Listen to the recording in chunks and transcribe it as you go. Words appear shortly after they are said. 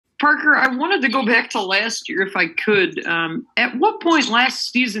Parker, I wanted to go back to last year if I could. At what point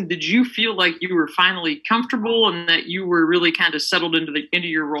last season did you feel like you were finally comfortable and that you were really kind of settled into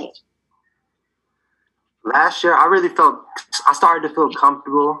your role? Last year, I started to feel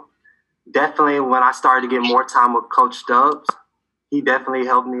comfortable. Definitely when I started to get more time with Coach Stubbs. He definitely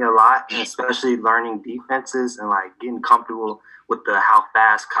helped me a lot, and especially learning defenses and like getting comfortable with how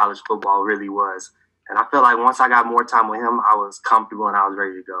fast college football really was. And I feel like once I got more time with him, I was comfortable and I was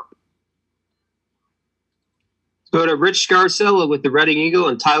ready to go. Let's go to Rich Scarcella with the Reading Eagle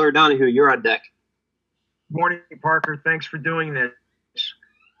and Tyler Donahue. You're on deck. Good morning, Parker. Thanks for doing this.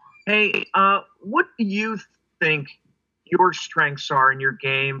 Hey, what do you think your strengths are in your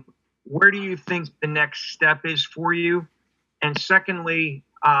game? Where do you think the next step is for you? And secondly,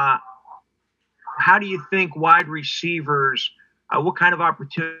 how do you think wide receivers, what kind of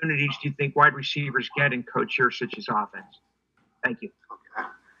opportunities do you think wide receivers get in Coach Yurcich's offense? Thank you. Okay.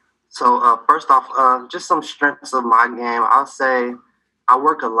 So first off, just some strengths of my game. I'll say I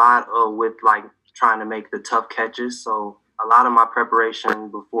work a lot with like trying to make the tough catches. So a lot of my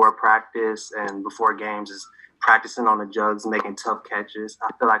preparation before practice and before games is practicing on the jugs, making tough catches. I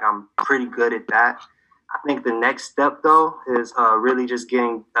feel like I'm pretty good at that. I think the next step, though, is really just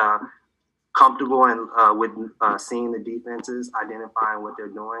getting comfortable and with seeing the defenses, identifying what they're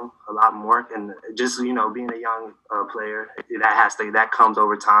doing a lot more, and just being a young player, that comes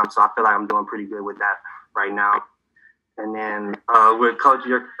over time. So I feel like I'm doing pretty good with that right now. And then with Coach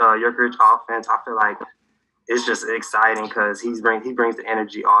Yurcich offense, I feel like it's just exciting because he brings the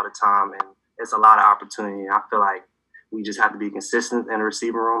energy all the time, and it's a lot of opportunity. I feel like we just have to be consistent in the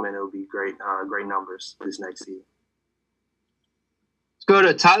receiving room, and it'll be great numbers this next season. Let's go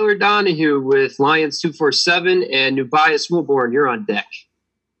to Tyler Donahue with Lions 247 and Nubias Wilborn. You're on deck.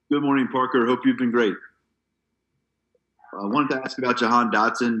 Good morning, Parker. Hope you've been great. I wanted to ask about Jahan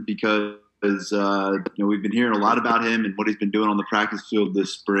Dotson because we've been hearing a lot about him and what he's been doing on the practice field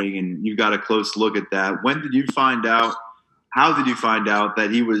this spring, and you got a close look at that. When did you find out? How did you find out that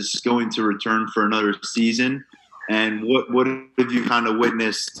he was going to return for another season? And what have you kind of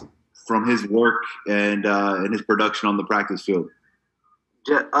witnessed from his work and his production on the practice field?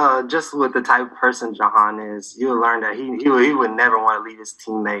 Just with the type of person Jahan is, you'll learn that he would never want to leave his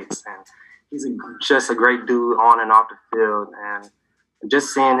teammates, and he's just a great dude on and off the field. And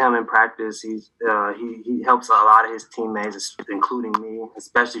just seeing him in practice, he helps a lot of his teammates, including me,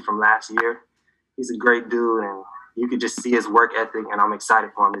 especially from last year. He's a great dude, and you could just see his work ethic, and I'm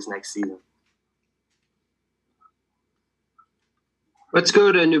excited for him this next season. Let's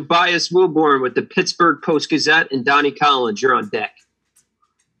go to Nubias Wilborn with the Pittsburgh Post-Gazette and Donnie Collins. You're on deck.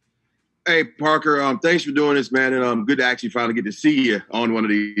 Hey, Parker, thanks for doing this, man, and good to actually finally get to see you on one of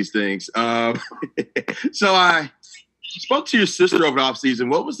these things. So I spoke to your sister over the offseason.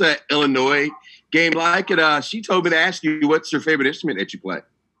 What was that Illinois game like? And she told me to ask you, what's your favorite instrument that you play?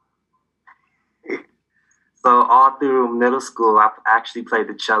 So all through middle school, I actually played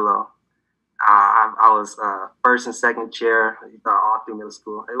the cello. I was first and second chair all through middle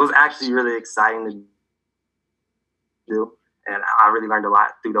school. It was actually really exciting to do, and I really learned a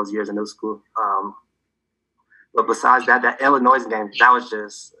lot through those years in middle school. But besides that Illinois game,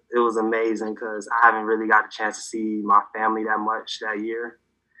 it was amazing because I haven't really got a chance to see my family that much that year.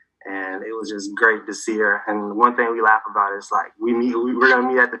 And it was just great to see her. And one thing we laugh about is like we're going to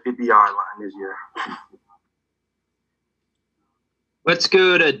meet at the 50-yard line this year. Let's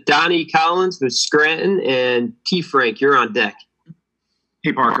go to Donnie Collins with Scranton and T. Frank. You're on deck.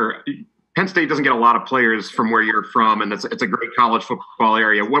 Hey, Parker. Penn State doesn't get a lot of players from where you're from, and it's a great college football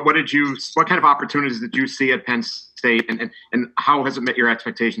area. What kind of opportunities did you see at Penn State, and how has it met your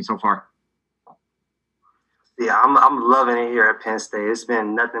expectations so far? Yeah, I'm loving it here at Penn State. It's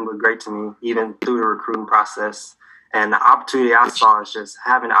been nothing but great to me, even through the recruiting process. And the opportunity I saw is just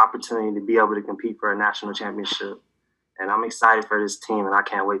having the opportunity to be able to compete for a national championship. And I'm excited for this team, and I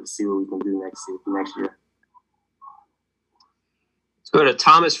can't wait to see what we can do next year. Let's go to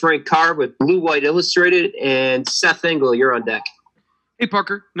Thomas Frank Carr with Blue White Illustrated and Seth Engel. You're on deck. Hey,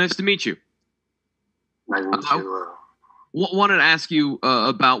 Parker. Nice to meet you. Nice to meet you. Wanted to ask you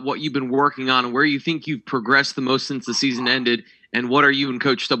about what you've been working on and where you think you've progressed the most since the season ended, and what are you and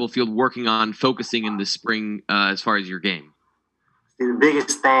Coach Stubblefield working on focusing in the spring as far as your game? The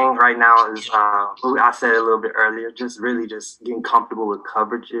biggest thing right now is, I said it a little bit earlier, just getting comfortable with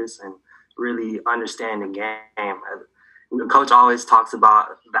coverages and really understanding the game. The coach always talks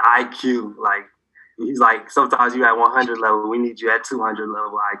about the IQ. Like, he's like, sometimes you at 100 level, we need you at 200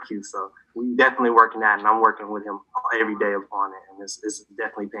 level IQ. So we definitely working that, and I'm working with him every day on it. And it's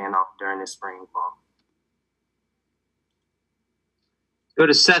definitely paying off during this spring and fall. Go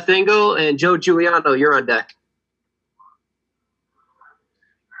to Seth Engel and Joe Giuliano. You're on deck.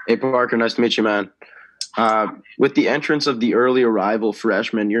 Hey, Parker. Nice to meet you, man. With the entrance of the early arrival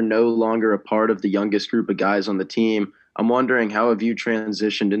freshmen, you're no longer a part of the youngest group of guys on the team. I'm wondering, how have you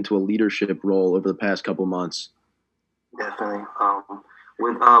transitioned into a leadership role over the past couple months? Definitely.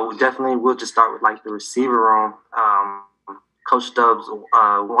 We'll just start with like the receiver room. Coach Stubbs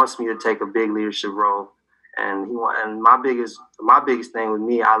wants me to take a big leadership role, and my biggest thing with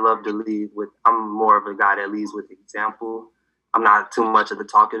me, I love to lead with. I'm more of a guy that leads with example. I'm not too much of the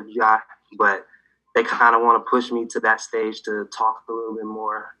talkative guy, but they kind of want to push me to that stage to talk a little bit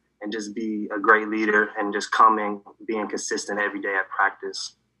more and just be a great leader and just being consistent every day at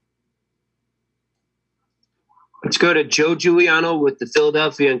practice. Let's go to Joe Giuliano with the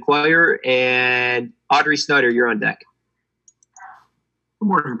Philadelphia Inquirer and Audrey Snyder. You're on deck. Good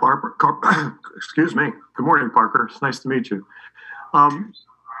morning, Parker. Excuse me. Good morning, Parker. It's nice to meet you.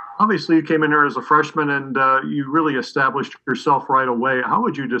 Obviously, you came in here as a freshman and you really established yourself right away. How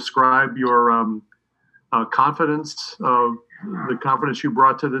would you describe your confidence, the confidence you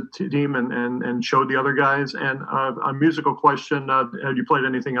brought to the team and showed the other guys? And a musical question, have you played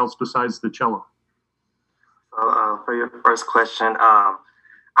anything else besides the cello? For your first question,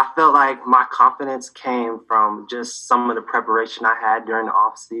 I felt like my confidence came from just some of the preparation I had during the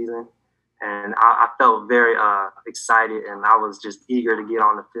off season. And I felt very excited, and I was just eager to get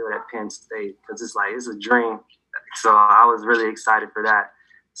on the field at Penn State because it's a dream. So I was really excited for that.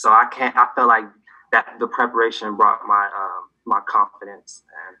 So I felt like that the preparation brought my confidence,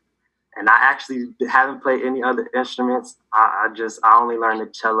 and I actually haven't played any other instruments. I only learned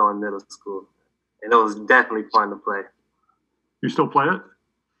the cello in middle school, and it was definitely fun to play. You still play it?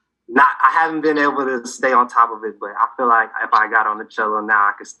 I haven't been able to stay on top of it, but I feel like if I got on the cello now,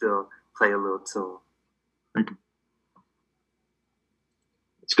 I could still play a little tune. Thank you.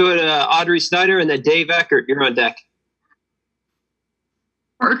 Let's go to Audrey Snyder and then Dave Eckert. You're on deck.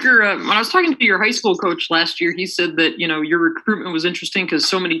 Parker, when I was talking to your high school coach last year, he said that, your recruitment was interesting because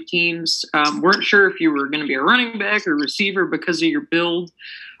so many teams weren't sure if you were going to be a running back or receiver because of your build.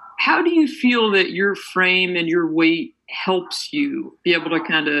 How do you feel that your frame and your weight helps you be able to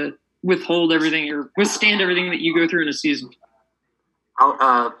kind of withhold everything or withstand everything that you go through in a season?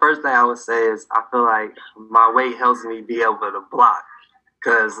 First thing I would say is I feel like my weight helps me be able to block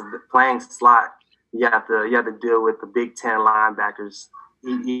because playing slot, you have to deal with the Big Ten linebackers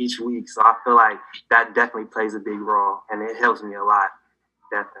each week. So I feel like that definitely plays a big role, and it helps me a lot,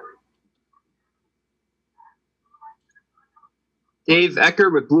 definitely. Dave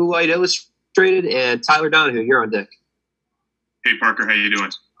Eckert with Blue Light Illustrated and Tyler Donahue. You're on deck. Hey, Parker, how you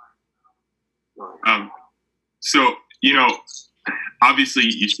doing? Obviously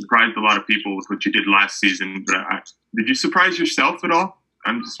you surprised a lot of people with what you did last season, but did you surprise yourself at all?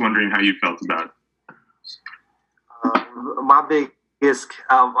 I'm just wondering how you felt about it. My biggest,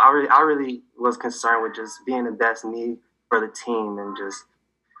 I really was concerned with just being the best me for the team and just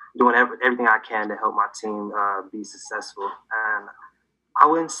doing everything I can to help my team be successful. And I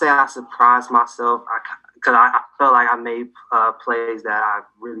wouldn't say I surprised myself because I felt like I made plays that I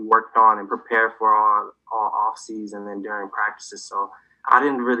really worked on and prepared for all off season and during practices. So I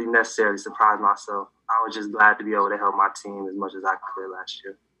didn't really necessarily surprise myself. I was just glad to be able to help my team as much as I could last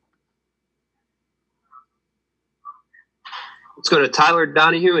year. Let's go to Tyler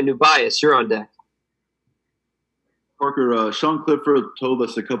Donahue and New Bias. You're on deck. Parker, Sean Clifford told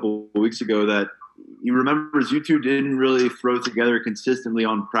us a couple of weeks ago that he remembers you two didn't really throw together consistently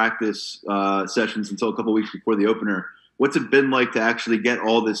on practice sessions until a couple of weeks before the opener. What's it been like to actually get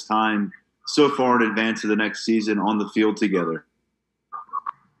all this time so far in advance of the next season on the field together?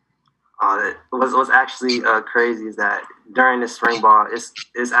 What's actually crazy is that during the spring ball, it's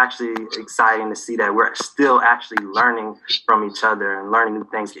actually exciting to see that we're still actually learning from each other and learning new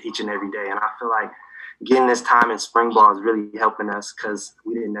things each and every day. And I feel like getting this time in spring ball is really helping us because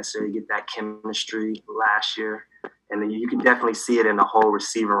we didn't necessarily get that chemistry last year. And then you can definitely see it in the whole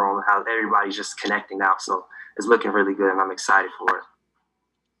receiver room, how everybody's just connecting now. So it's looking really good, and I'm excited for it.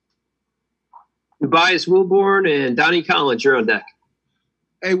 Tobias Wilborn and Donnie Collins, you're on deck.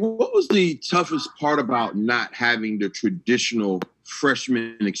 Hey, what was the toughest part about not having the traditional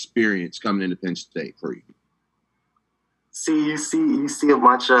freshman experience coming into Penn State for you? You see a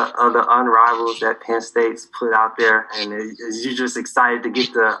bunch of the unrivals that Penn State's put out there, and you're just excited to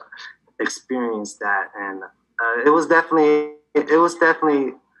get to experience that. And it was definitely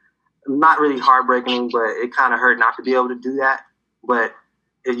not really heartbreaking, but it kind of hurt not to be able to do that. But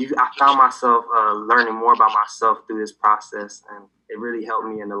I found myself learning more about myself through this process, and it really helped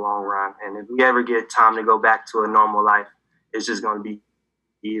me in the long run. And if we ever get time to go back to a normal life, it's just going to be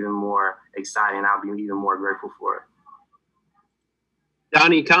even more exciting. I'll be even more grateful for it.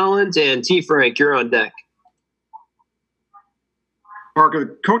 Donnie Collins and T. Frank, you're on deck. Parker,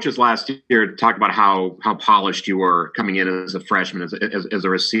 the coaches last year talked about how polished you were coming in as a freshman, as a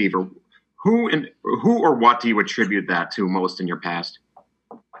receiver. Who or what do you attribute that to most in your past?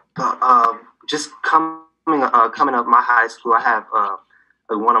 Just coming up my high school, I have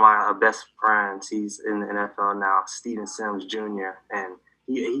one of my best friends. He's in the NFL now, Steven Sims Jr., and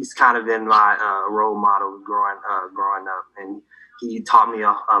he's kind of been my role model growing up, and he taught me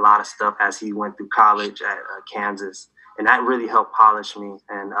a lot of stuff as he went through college at Kansas. And that really helped polish me.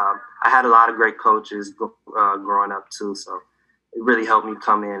 And I had a lot of great coaches growing up too. So it really helped me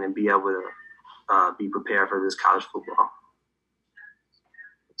come in and be able to be prepared for this college football.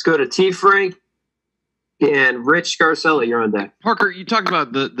 Let's go to T. Frank and Rich Scarcella. You're on deck. Parker, you talked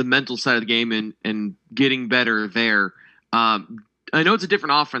about the mental side of the game and getting better there. I know it's a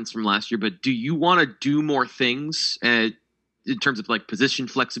different offense from last year, but do you want to do more things in terms of like position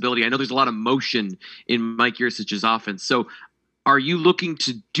flexibility? I know there's a lot of motion in Mike Yurcich's offense. So are you looking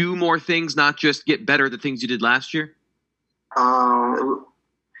to do more things, not just get better at the things you did last year?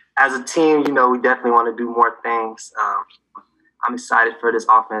 As a team, we definitely want to do more things. I'm excited for this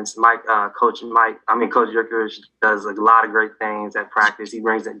offense. Coach Yurcich does a lot of great things at practice. He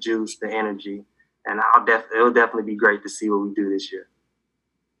brings that juice, the energy, and it'll definitely be great to see what we do this year.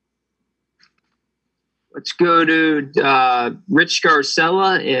 Let's go to Rich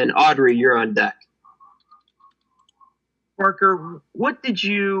Scarcella and Audrey. You're on deck. Parker, why did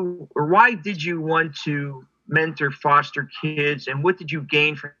you want to mentor foster kids, and what did you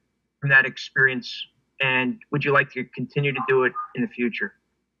gain from that experience? And would you like to continue to do it in the future?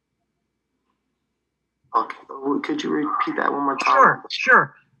 Okay, could you repeat that one more time?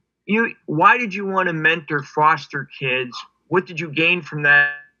 Sure. Why did you want to mentor foster kids? What did you gain from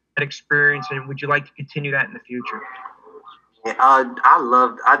that experience, and would you like to continue that in the future? Yeah,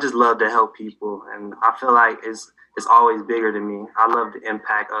 I just love to help people, and I feel like it's always bigger than me. I love to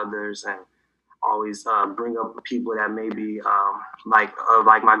impact others and always bring up people that maybe like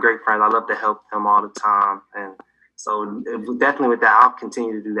my great friends. I love to help them all the time, and so definitely with that, I'll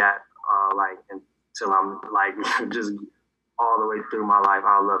continue to do that until I'm just all the way through my life.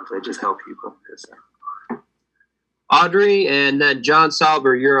 I love to just help people. Audrey, and then John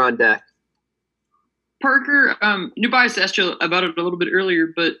Sauber, you're on deck. Parker, Nubias asked you about it a little bit earlier,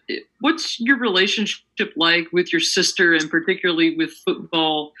 but what's your relationship like with your sister, and particularly with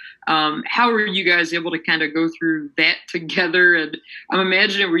football? How are you guys able to kind of go through that together? And I'm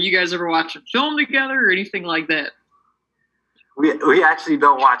imagining, were you guys ever watching film together or anything like that? We actually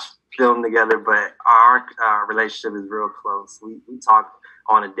don't watch film together, but our relationship is real close. We talk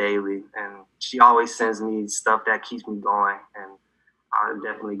on a daily, and she always sends me stuff that keeps me going, and I'm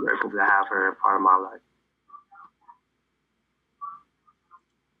definitely grateful to have her a part of my life.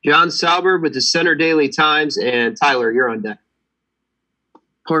 John Sauber with the Center Daily Times, and Tyler, you're on deck.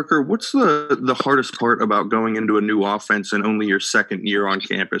 Parker, what's the hardest part about going into a new offense and only your second year on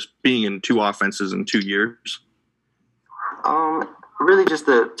campus, being in two offenses in 2 years? Really just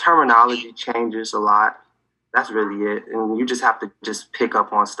the terminology changes a lot. That's really it. And you just have to just pick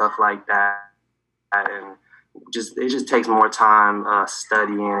up on stuff like that. And it just takes more time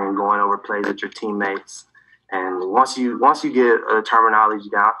studying and going over plays with your teammates. And once you get a terminology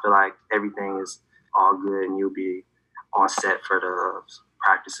down, I feel like everything is all good and you'll be all set for the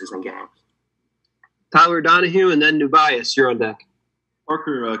practices and games. Tyler Donahue, and then Nubias, you're on deck.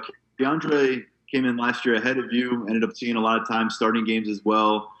 Parker, DeAndre came in last year ahead of you, ended up seeing a lot of time starting games as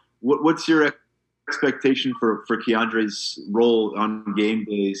well. What's your expectation for Keandre's role on game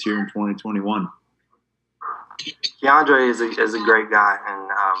days here in 2021? Keandre is a great guy, and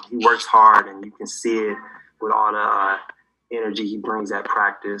he works hard, and you can see it with all the energy he brings at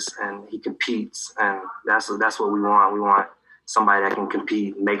practice, and he competes, and that's what we want. We want somebody that can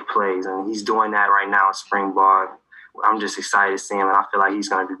compete, make plays, and he's doing that right now in spring ball. I'm just excited to see him, and I feel like he's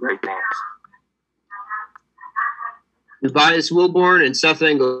going to do great things. Nubias Wilborn and Seth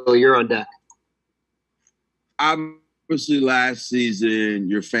Engel, you're on deck. Obviously, last season,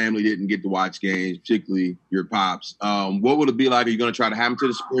 your family didn't get to watch games, particularly your pops. What will it be like? Are you going to try to have them to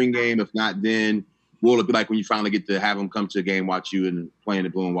the spring game? If not, then what will it be like when you finally get to have them come to a game, watch you, and playing the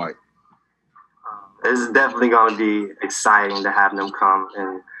blue and white? It's definitely going to be exciting to have them come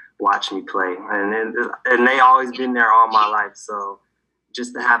and watch me play. And they always been there all my life. So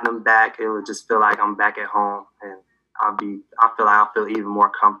just to have them back, it would just feel like I'm back at home. And I feel like I'll feel even more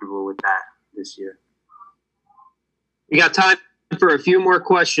comfortable with that this year. We got time for a few more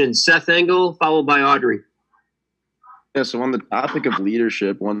questions. Seth Engel, followed by Audrey. Yeah, so on the topic of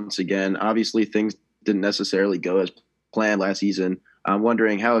leadership, once again, obviously things didn't necessarily go as planned last season. I'm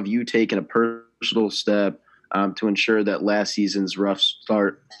wondering, how have you taken a personal step to ensure that last season's rough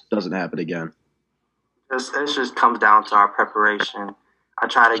start doesn't happen again? It just comes down to our preparation. I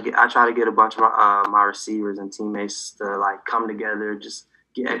try to get a bunch of my receivers and teammates to like come together, just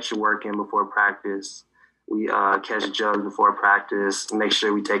get extra work in before practice. We catch jugs before practice, make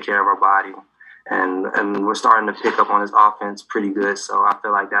sure we take care of our body. And we're starting to pick up on his offense pretty good, so I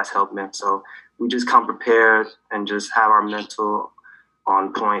feel like that's helping. So we just come prepared and just have our mental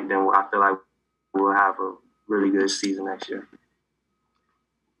on point, then I feel like we'll have a really good season next year.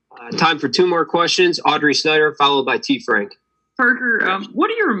 Time for two more questions. Audrey Snyder, followed by T. Frank. Parker, what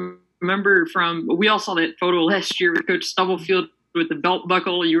do you remember from? We all saw that photo last year with Coach Stubblefield with the belt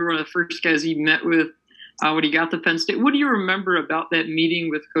buckle. You were one of the first guys he met with when he got to Penn State. What do you remember about that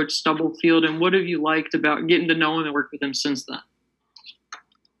meeting with Coach Stubblefield, and what have you liked about getting to know him and work with him since then?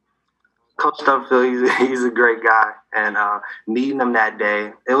 Coach Stubblefield, he's a great guy, and meeting him that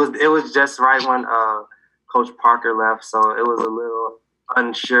day, it was just right when Coach Parker left, so it was a little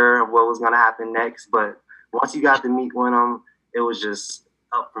unsure of what was going to happen next. But once you got to meet with him, it was just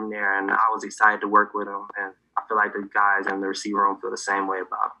up from there, and I was excited to work with him, and I feel like the guys in the receiver room feel the same way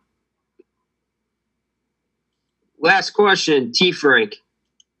about him. Last question, T. Frank.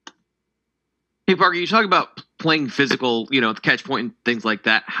 Hey, Parker, you talk about playing physical, the catch point and things like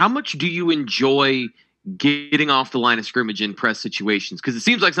that. How much do you enjoy getting off the line of scrimmage in press situations? Because it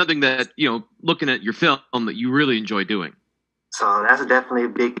seems like something that, looking at your film, that you really enjoy doing. So that's definitely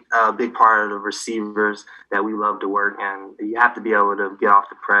a big part of the receivers that we love to work, and you have to be able to get off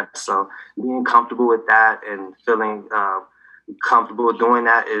the press. So being comfortable with that and feeling comfortable doing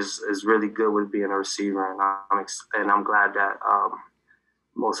that is really good with being a receiver, and I'm glad that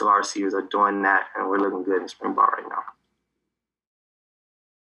most of our receivers are doing that, and we're looking good in spring ball right now.